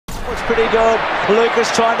It's pretty good. Lucas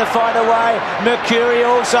trying to find a way. Mercury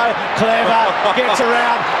also clever. Gets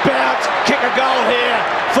around. Bounce. Kick a goal here.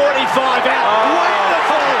 45 out.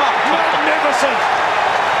 Wonderful. Magnificent.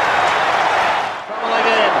 Trouble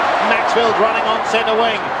again. Maxfield's running on centre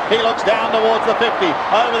wing. He looks down towards the 50.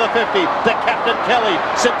 Over the 50. To Captain Kelly.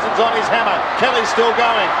 Simpson's on his hammer. Kelly's still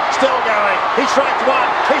going. Still going. He strikes one.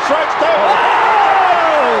 He strikes two.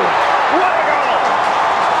 Oh! What a goal!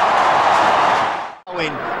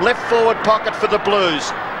 Left forward pocket for the Blues.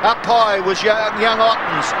 Up high was young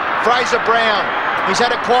Ottens. Fraser Brown. He's had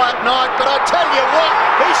a quiet night, but I tell you what,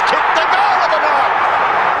 he's kicked the goal of the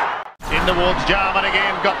night. In towards Jarman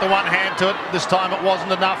again. Got the one hand to it. This time it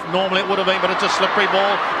wasn't enough. Normally it would have been, but it's a slippery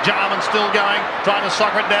ball. Jarman still going. Trying to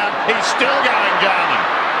soccer it down. He's still going, Jarman.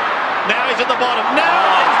 Now he's at the bottom. Now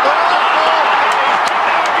he's got the ball.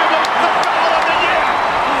 Arguably the goal of the year.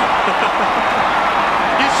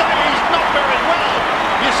 You say he's not very well.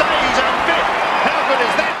 You say he's unfit. How good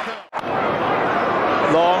is that?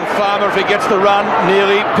 Long Farmer if he gets the run,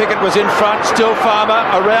 nearly. Pickett was in front, still Farmer,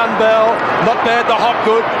 around Bell, not bad the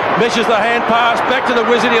Hopgood, measures the hand pass, back to the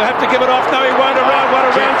Wizard, he'll have to give it off, no he won't, around one,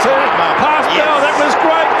 around two, past Bell, that was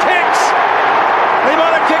great, kicks! He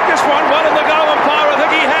might have kicked this one in the goal umpire, I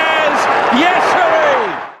think he has, yes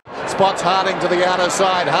hurry! Spots Harding to the outer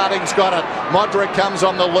side. Harding's got it. Modra comes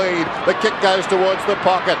on the lead. The kick goes towards the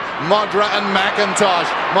pocket. Modra and McIntosh.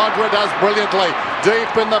 Modra does brilliantly.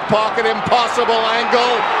 Deep in the pocket. Impossible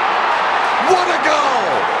angle. What a goal!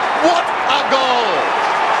 What a goal!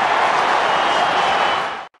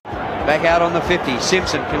 Back out on the 50.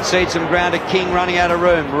 Simpson concedes some ground to King running out of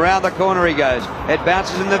room. Around the corner he goes. It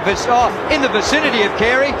bounces in the vicinity of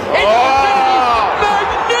Carey.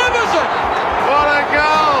 Magnificent! What a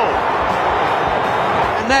goal!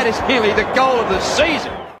 And that is nearly the goal of the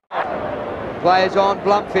season. Players on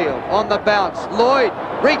Blumfield, on the bounce. Lloyd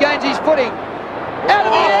regains his footing. Out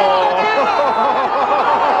of the air!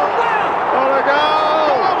 What a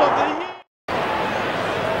goal!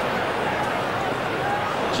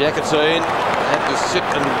 Jackatine had to sit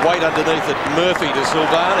and wait underneath it. Murphy to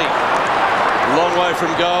Silvani. Long way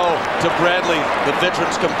from goal to Bradley. The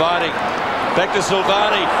veterans combining. Back to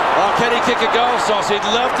Silvani. Oh, can he kick a goal, Sauce? He'd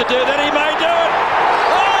love to do that. He may do it.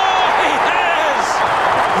 Oh, he has!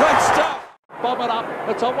 Great stuff. Bomb it up.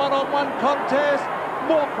 It's a one-on-one contest.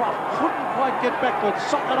 Moorcroft couldn't quite get backwards.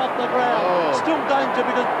 Sock it off the ground. Still danger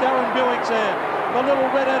because Darren Buick's there. The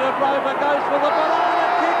little red-headed rover goes for the banana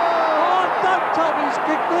kick. Oh, don't tell me he's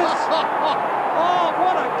kicked this. Oh,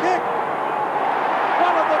 what a kick.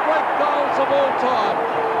 One of the great goals of all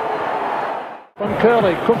time. From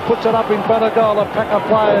Curley, Cook puts it up in front of goal. A pack of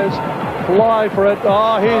players fly for it.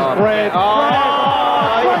 Oh, here's Brad.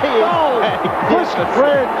 Great goal. Chris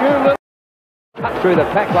Brad, Cut through the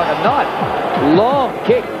pack like a knife. Long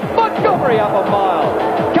kick. Montgomery up a mile.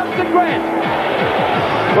 Comes to Grant.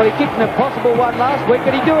 Well, he kicked an impossible one last week.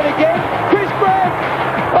 Can he do it again? Chris Grant.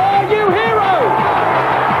 Oh, you hero.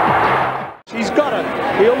 He's got it.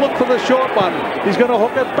 He'll look for the short one. He's going to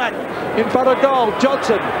hook it back in front of goal.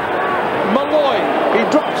 Johnson. Molloy, he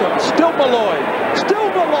drops it, still Molloy, still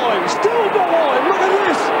Molloy, still Molloy, look at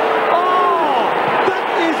this! Oh, that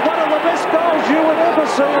is one of the best goals you would ever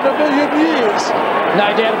see in a million years.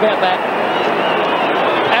 No doubt about that.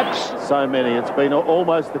 So many, it's been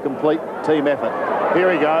almost the complete team effort. Here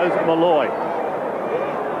he goes, Molloy.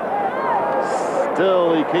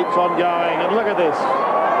 Still he keeps on going, and look at this.